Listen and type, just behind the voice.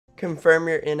confirm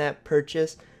your in-app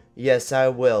purchase? Yes, I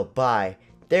will. Buy.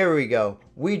 There we go.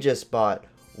 We just bought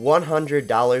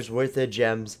 $100 worth of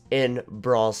gems in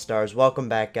Brawl Stars. Welcome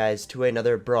back, guys, to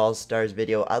another Brawl Stars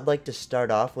video. I'd like to start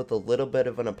off with a little bit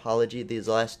of an apology. These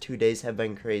last 2 days have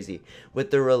been crazy. With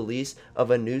the release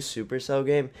of a new Supercell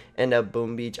game and a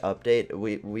Boom Beach update,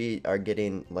 we are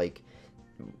getting, like,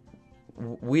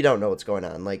 we don't know what's going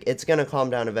on. Like, it's gonna calm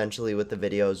down eventually with the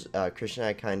videos. Christian and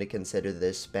I kind of consider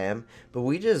this spam, but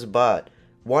we just bought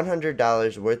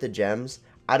 $100 worth of gems.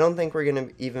 I don't think we're gonna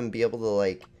even be able to,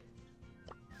 like,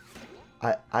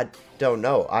 I don't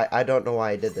know. I don't know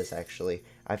why I did this, actually.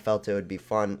 I felt it would be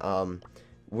fun.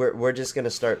 We're just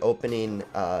gonna start opening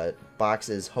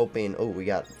boxes, hoping. Oh, we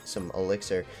got some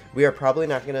elixir. We are probably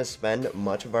not gonna spend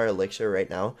much of our elixir right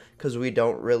now because we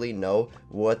don't really know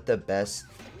what the best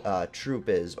troop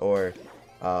is or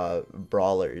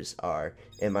brawlers are.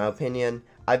 In my opinion,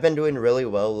 I've been doing really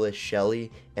well with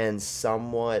Shelly and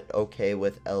somewhat okay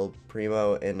with El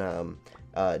Primo in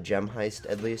Gem Heist,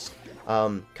 at least.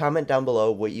 Comment down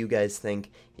below what you guys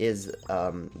think is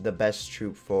the best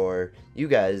troop for you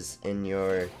guys in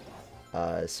your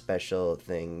special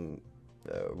thing,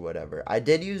 whatever. I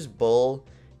did use Bull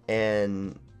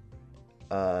and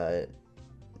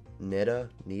Nita.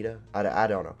 I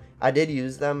don't know. I did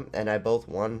use them, and I both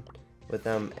won with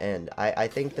them, and I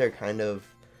think they're kind of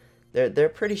they're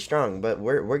pretty strong, but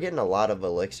we're getting a lot of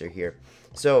elixir here.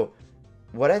 So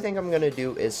what I think I'm gonna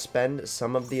do is spend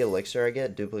some of the elixir I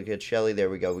get, duplicate Shelly. There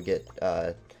we go. We get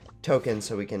tokens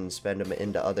so we can spend them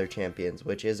into other champions,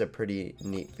 which is a pretty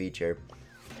neat feature.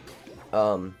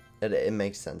 It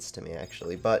makes sense to me,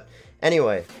 actually. But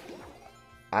anyway,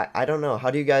 I don't know.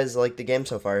 How do you guys like the game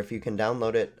so far? If you can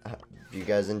download it, do you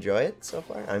guys enjoy it so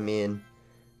far? I mean,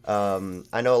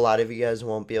 I know a lot of you guys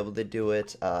won't be able to do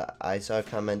it. I saw a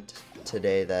comment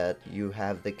today that you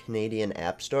have the Canadian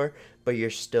App Store, but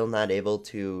you're still not able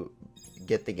to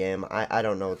get the game. I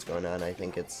don't know what's going on. I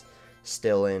think it's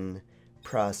still in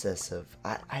process of,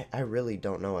 I really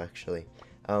don't know, actually.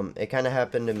 It kind of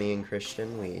happened to me and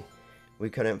Christian. We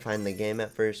couldn't find the game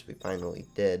at first. We finally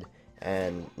did,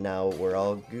 and now we're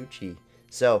all Gucci.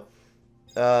 So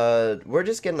we're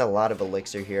just getting a lot of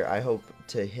elixir here. I hope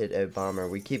to hit a bomber.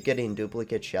 We keep getting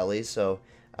duplicate Shellys, so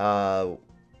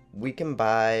we can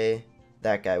buy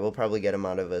that guy. We'll probably get him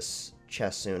out of a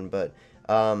chest soon, but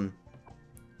I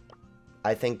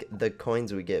think the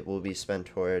coins we get will be spent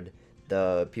toward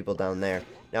the people down there.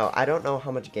 Now, I don't know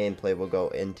how much gameplay will go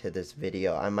into this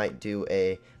video. I might do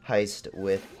a heist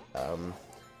with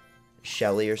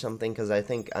Shelly or something, because I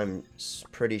think I'm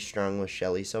pretty strong with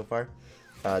Shelly so far.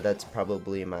 That's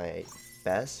probably my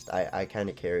best. I kind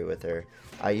of carry with her.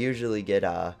 I usually get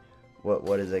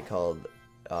what is it called,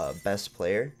 best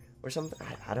player or something.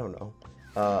 I don't know.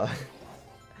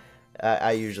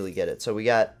 I usually get it. So we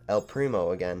got El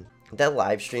Primo again. That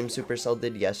live stream Supercell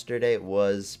did yesterday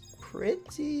was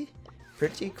pretty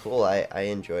cool. I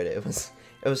enjoyed it.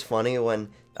 It was funny when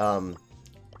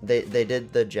they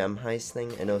did the gem heist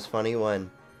thing, and it was funny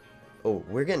when, oh,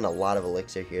 we're getting a lot of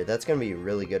elixir here. That's gonna be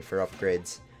really good for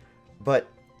upgrades. But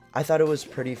I thought it was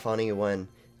pretty funny when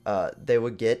they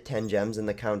would get 10 gems and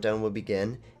the countdown would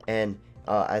begin, and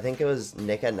I think it was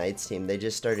Nick at Night's team. They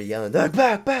just started yelling,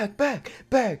 back,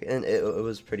 and it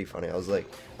was pretty funny. I was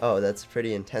like, oh, that's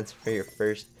pretty intense for your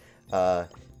first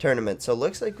tournament. So it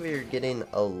looks like we're getting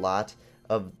a lot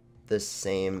of the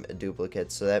same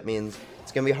duplicates. So that means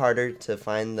it's gonna be harder to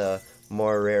find the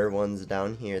more rare ones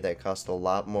down here that cost a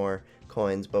lot more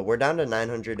coins. But we're down to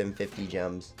 950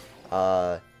 gems.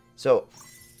 So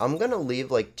I'm gonna leave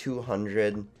like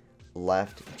 200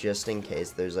 left just in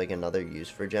case there's like another use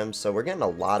for gems. So we're getting a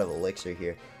lot of elixir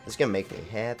here. It's gonna make me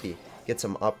happy. Get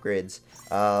some upgrades.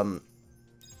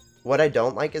 What I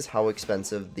don't like is how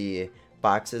expensive the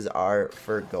boxes are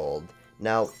for gold.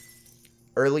 Now,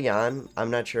 early on, I'm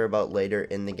not sure about later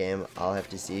in the game, I'll have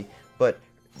to see, but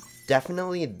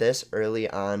definitely this early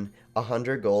on,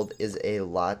 100 gold is a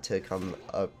lot to come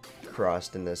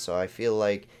across in this. So I feel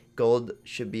like gold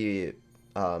should be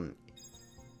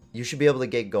you should be able to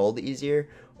get gold easier,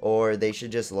 or they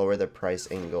should just lower the price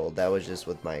in gold. That was just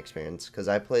with my experience, because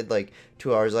I played like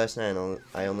 2 hours last night and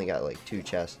I only got like 2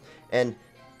 chests, and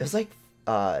it was like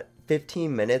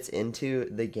 15 minutes into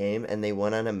the game and they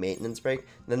went on a maintenance break.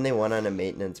 Then they went on a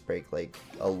maintenance break like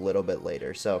a little bit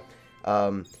later. So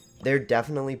they're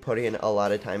definitely putting a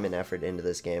lot of time and effort into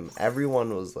this game.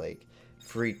 Everyone was like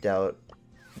freaked out.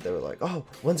 They were like, oh,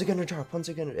 when's it gonna drop? When's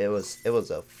it gonna? It was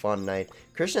a fun night.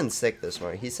 Christian's sick this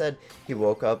morning. He said he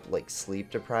woke up like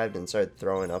sleep deprived and started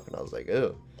throwing up, and I was like,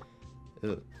 ew.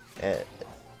 And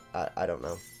I don't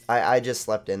know. I just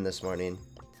slept in this morning.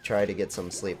 try to get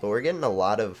some sleep. But we're getting a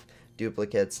lot of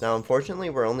duplicates. Now, unfortunately,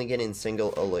 we're only getting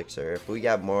single elixir. If we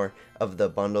got more of the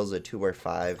bundles of 2 or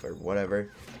 5 or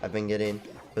whatever I've been getting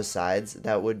besides,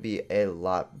 that would be a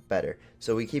lot better.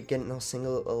 So we keep getting those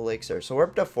single elixir. So we're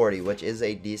up to 40, which is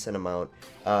a decent amount.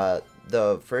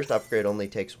 The first upgrade only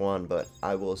takes 1, but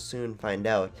I will soon find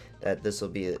out that this will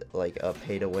be like a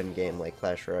pay-to-win game like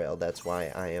Clash Royale. That's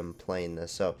why I am playing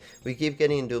this. So we keep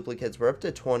getting duplicates. We're up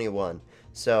to 21.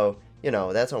 So, you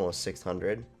know, that's almost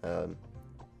 600.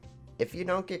 If you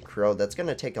don't get Crow, that's going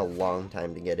to take a long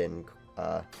time to get in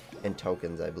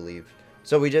tokens, I believe.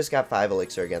 So we just got 5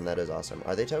 elixir again. That is awesome.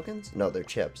 Are they tokens? No, they're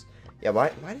chips. Yeah, why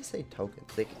do you say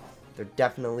tokens? They're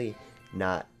definitely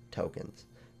not tokens.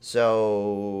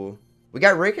 So we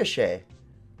got Ricochet.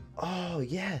 Oh,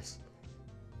 yes.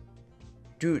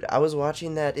 Dude, I was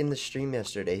watching that in the stream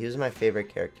yesterday. He was my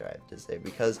favorite character, I have to say,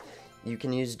 because you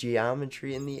can use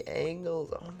geometry in the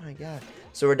angles. Oh my god.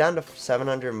 So we're down to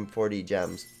 740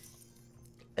 gems.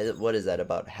 What is that,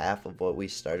 about half of what we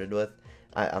started with?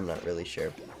 I'm not really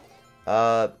sure.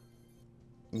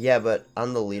 Yeah, but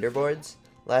on the leaderboards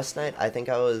last night, I think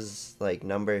I was like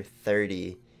number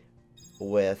 30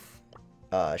 with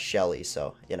Shelly.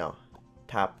 So, you know,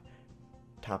 top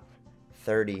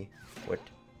 30 with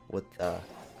an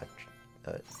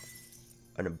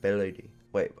ability.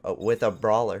 Wait, with a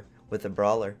brawler,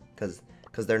 because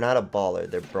they're not a baller,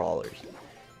 they're brawlers.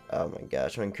 Oh my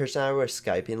gosh, when Chris and I were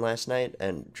Skyping last night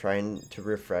and trying to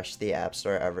refresh the App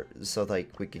Store so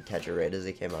like we could catch it right as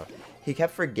it came out, he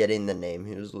kept forgetting the name.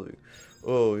 He was like,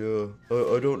 oh yeah,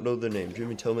 I don't know the name.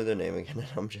 Jimmy, tell me the name again. And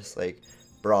I'm just like,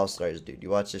 Brawl Stars, dude. You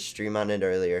watched a stream on it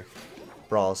earlier.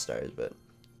 Brawl Stars, but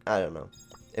I don't know.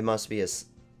 It must be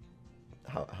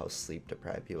how sleep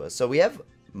deprived he was. So we have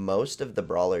most of the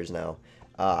brawlers now.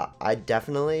 I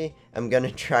definitely am gonna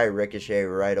try Ricochet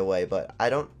right away, but I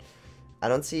don't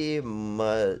see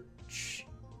much.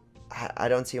 I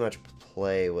don't see much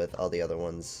play with all the other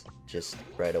ones just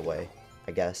right away,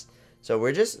 I guess. So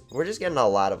we're just getting a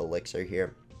lot of elixir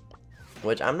here,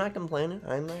 which I'm not complaining.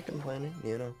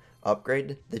 You know,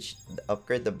 upgrade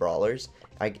the brawlers.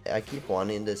 I keep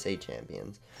wanting to say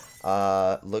champions.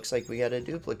 Looks like we got a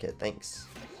duplicate. Thanks.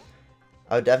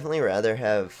 I would definitely rather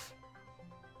have,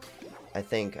 I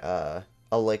think,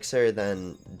 elixir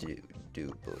than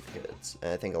duplicates.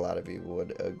 And I think a lot of you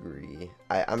would agree.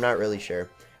 I'm not really sure.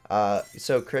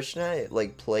 So Krishna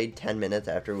like played 10 minutes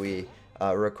after we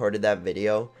recorded that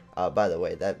video. By the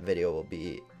way, that video will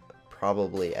be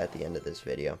probably at the end of this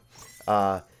video.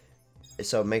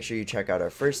 So make sure you check out our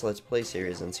first Let's Play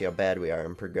series and see how bad we are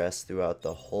and progress throughout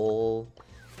the whole,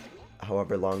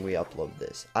 however long we upload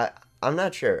this. I'm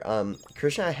not sure.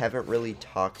 Krishna and I haven't really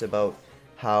talked about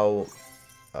how...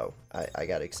 Oh, I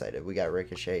got excited. We got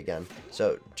Ricochet again.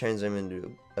 So, turns him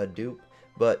into a dupe.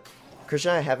 But,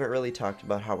 Krishna and I haven't really talked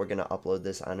about how we're going to upload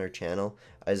this on our channel.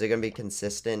 Is it going to be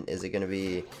consistent? Is it going to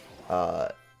be...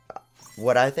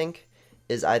 what I think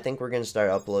is I think we're going to start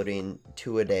uploading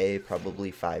 2 a day,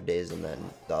 probably 5 days. And then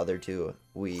the other 2,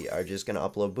 we are just going to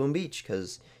upload Boom Beach.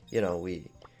 Because, you know,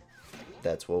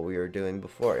 that's what we were doing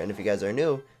before. And if you guys are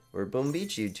new... We're Boom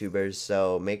Beach YouTubers,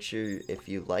 so make sure if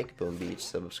you like Boom Beach,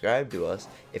 subscribe to us.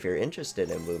 If you're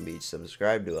interested in Boom Beach,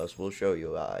 subscribe to us. We'll show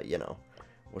you, you know,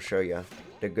 we'll show you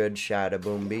the good shot of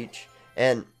Boom Beach.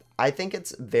 And I think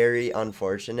it's very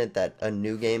unfortunate that a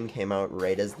new game came out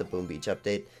right as the Boom Beach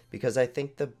update, because I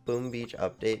think the Boom Beach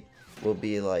update will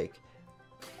be, like,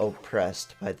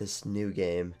 oppressed by this new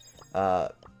game.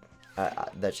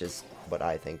 That's just what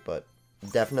I think, but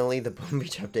definitely the Boom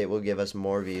Beach update will give us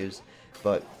more views,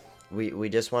 but we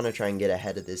just want to try and get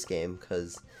ahead of this game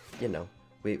because, you know,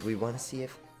 we want to see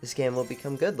if this game will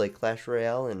become good like Clash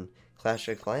Royale and Clash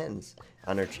of Clans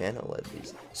on our channel at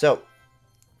least. So,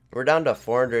 we're down to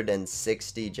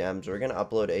 460 gems. We're going to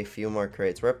upload a few more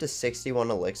crates. We're up to 61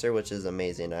 elixir, which is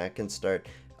amazing. I can start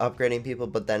upgrading people,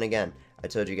 but then again, I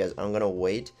told you guys I'm going to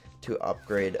wait to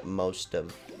upgrade most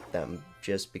of them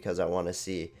just because I want to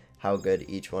see how good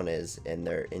each one is in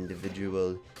their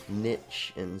individual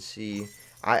niche and see.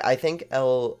 I think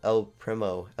El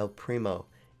Primo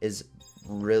is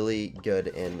really good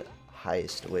in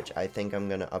Heist, which I think I'm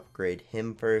going to upgrade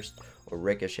him first, or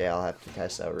Ricochet. I'll have to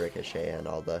test out Ricochet and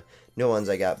all the new ones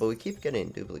I got, but we keep getting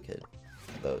duplicate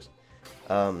of those.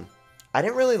 I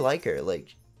didn't really like her.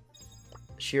 Like,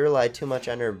 she relied too much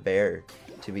on her bear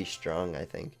to be strong, I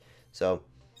think. So,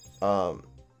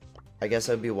 I guess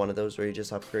that would be one of those where you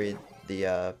just upgrade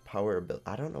the power ability.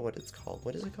 I don't know what it's called.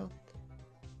 What is it called?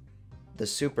 The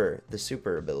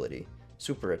super ability.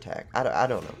 Super attack. I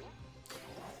don't know.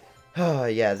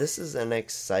 Yeah, this is an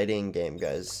exciting game,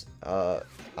 guys.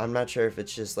 I'm not sure if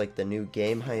it's just like the new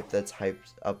game hype that's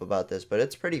hyped up about this, but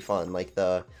it's pretty fun. Like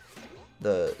the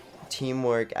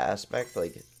teamwork aspect,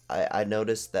 like I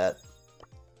noticed that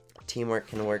teamwork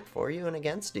can work for you and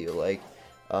against you. Like,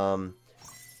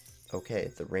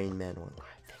 okay, the Rain Man went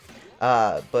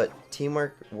live. But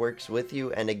teamwork works with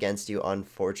you and against you.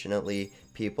 Unfortunately,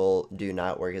 people do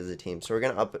not work as a team. So we're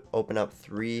gonna open up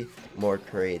 3 more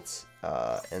crates,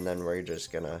 and then we're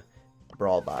just gonna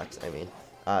Brawl Box.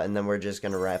 And then we're just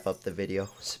gonna wrap up the video,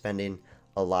 spending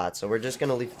a lot. So we're just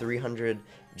gonna leave 300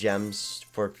 gems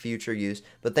for future use.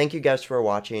 But thank you guys for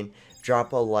watching.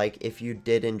 Drop a like if you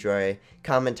did enjoy.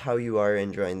 Comment how you are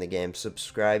enjoying the game.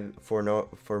 Subscribe for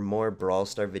more Brawl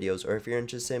Star videos. Or if you're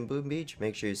interested in Boom Beach,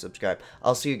 make sure you subscribe.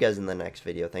 I'll see you guys in the next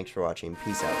video. Thanks for watching.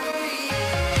 Peace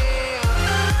out.